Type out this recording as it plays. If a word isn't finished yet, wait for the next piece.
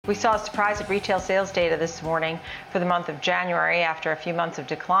We saw a surprise of retail sales data this morning for the month of January after a few months of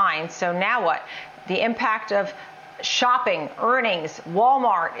decline. So now what? The impact of shopping, earnings.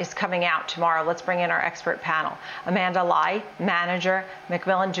 Walmart is coming out tomorrow. Let's bring in our expert panel. Amanda Lai, manager,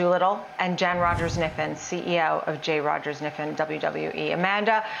 McMillan Doolittle, and Jen Rogers-Kniffen, CEO of J. Rogers-Kniffen WWE.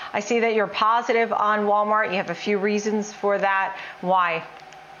 Amanda, I see that you're positive on Walmart. You have a few reasons for that. Why?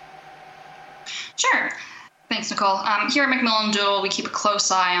 Sure. Thanks, Nicole. Here at McMillan Doolittle, we keep a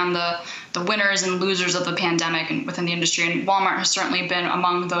close eye on the winners and losers of the pandemic and within the industry, and Walmart has certainly been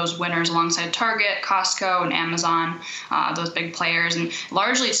among those winners alongside Target, Costco, and Amazon, those big players. And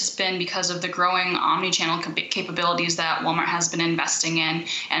largely it's just been because of the growing omni-channel capabilities that Walmart has been investing in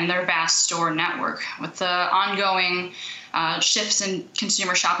and their vast store network. With the ongoing shifts in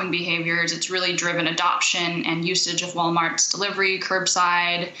consumer shopping behaviors, it's really driven adoption and usage of Walmart's delivery,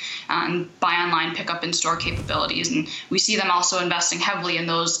 curbside, and buy online, pick up in store capabilities. And we see them also investing heavily in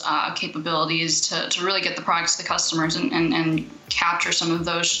those capabilities to really get the products to the customers and capture some of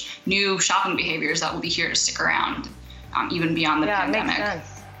those new shopping behaviors that will be here to stick around even beyond the pandemic. Yeah, it makes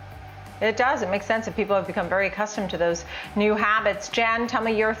sense. It does. It makes sense that people have become very accustomed to those new habits. Jen, tell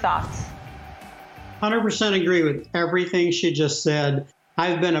me your thoughts. 100% agree with everything she just said.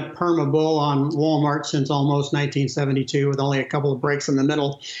 I've been a perma bull on Walmart since almost 1972 with only a couple of breaks in the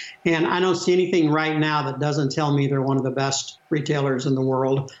middle. And I don't see anything right now that doesn't tell me they're one of the best retailers in the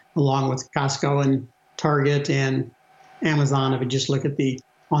world, along with Costco and Target and Amazon, if you just look at the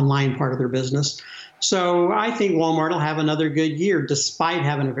online part of their business. So I think Walmart will have another good year despite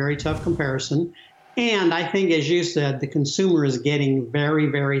having a very tough comparison. And I think, as you said, the consumer is getting very,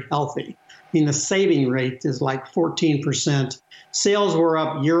 very healthy. I mean, the saving rate is like 14%. Sales were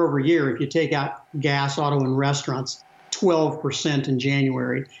up year over year. If you take out gas, auto, and restaurants, 12% in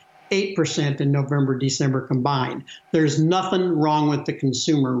January, 8% in November, December combined. There's nothing wrong with the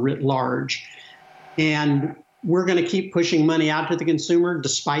consumer writ large. And we're going to keep pushing money out to the consumer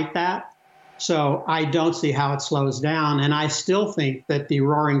despite that. So I don't see how it slows down. And I still think that the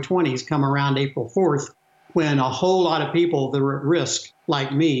roaring 20s come around April 4th when a whole lot of people that are at risk,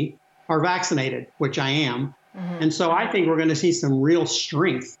 like me, are vaccinated, which I am. And so I think we're going to see some real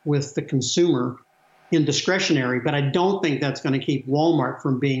strength with the consumer in discretionary, but I don't think that's going to keep Walmart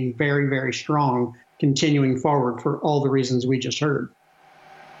from being very, very strong continuing forward for all the reasons we just heard.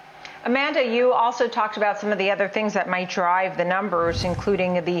 Amanda, you also talked about some of the other things that might drive the numbers,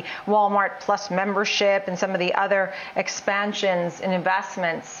 including the Walmart Plus membership and some of the other expansions and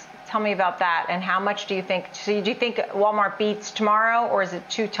investments. Tell me about that, and how much do you think? So do you think Walmart beats tomorrow, or is it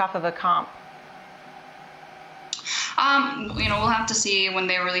too tough of a comp? We'll have to see when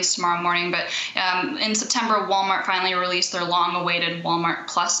they release tomorrow morning. But in September, Walmart finally released their long-awaited Walmart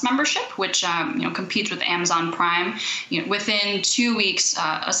Plus membership, which competes with Amazon Prime. Within 2 weeks,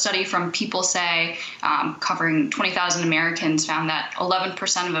 a study from People Say, covering 20,000 Americans, found that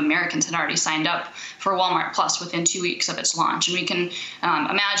 11% of Americans had already signed up for Walmart Plus within 2 weeks of its launch, and we can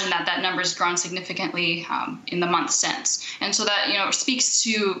imagine that number has grown significantly in the months since. And so that speaks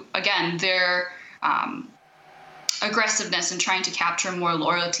to, again, their aggressiveness in trying to capture more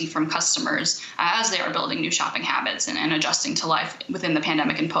loyalty from customers as they are building new shopping habits and adjusting to life within the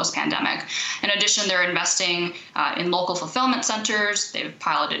pandemic and post-pandemic. In addition, they're investing in local fulfillment centers. They've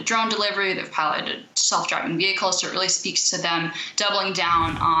piloted drone delivery. They've piloted self-driving vehicles. So it really speaks to them doubling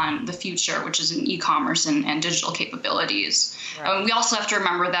down on the future, which is in e-commerce and digital capabilities. Right. We also have to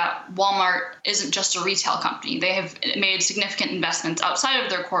remember that Walmart isn't just a retail company. They have made significant investments outside of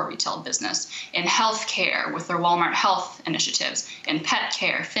their core retail business in healthcare with their Walmart Health initiatives, in pet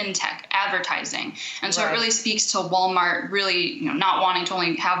care, fintech, advertising. And so It really speaks to Walmart really not wanting to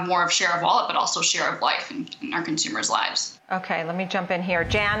only have more of share of wallet, but also share of life in our consumers' lives. Okay, let me jump in here.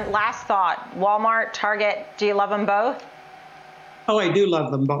 Jan, last thought. Walmart, Target, do you love them both? Oh, I do love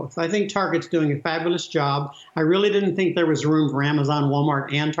them both. I think Target's doing a fabulous job. I really didn't think there was room for Amazon,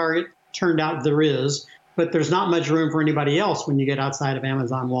 Walmart, and Target. Turned out there is, but there's not much room for anybody else when you get outside of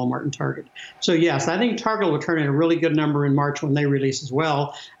Amazon, Walmart, and Target. So yes, I think Target will turn in a really good number in March when they release as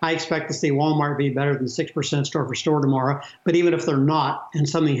well. I expect to see Walmart be better than 6% store for store tomorrow. But even if they're not and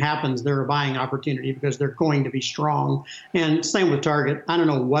something happens, they're a buying opportunity because they're going to be strong. And same with Target. I don't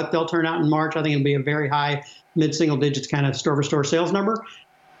know what they'll turn out in March. I think it'll be a very high mid-single digits kind of store for store sales number.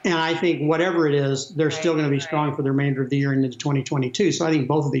 And I think whatever it is, they're still going to be strong for the remainder of the year and into 2022. So I think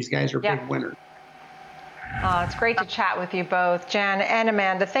both of these guys are big winners. It's great to chat with you both, Jen and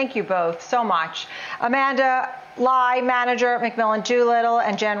Amanda. Thank you both so much. Amanda Lai, manager at McMillan Doolittle,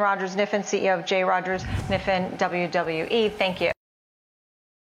 and Jen Rogers-Kniffen, CEO of J. Rogers-Kniffen WWE. Thank you.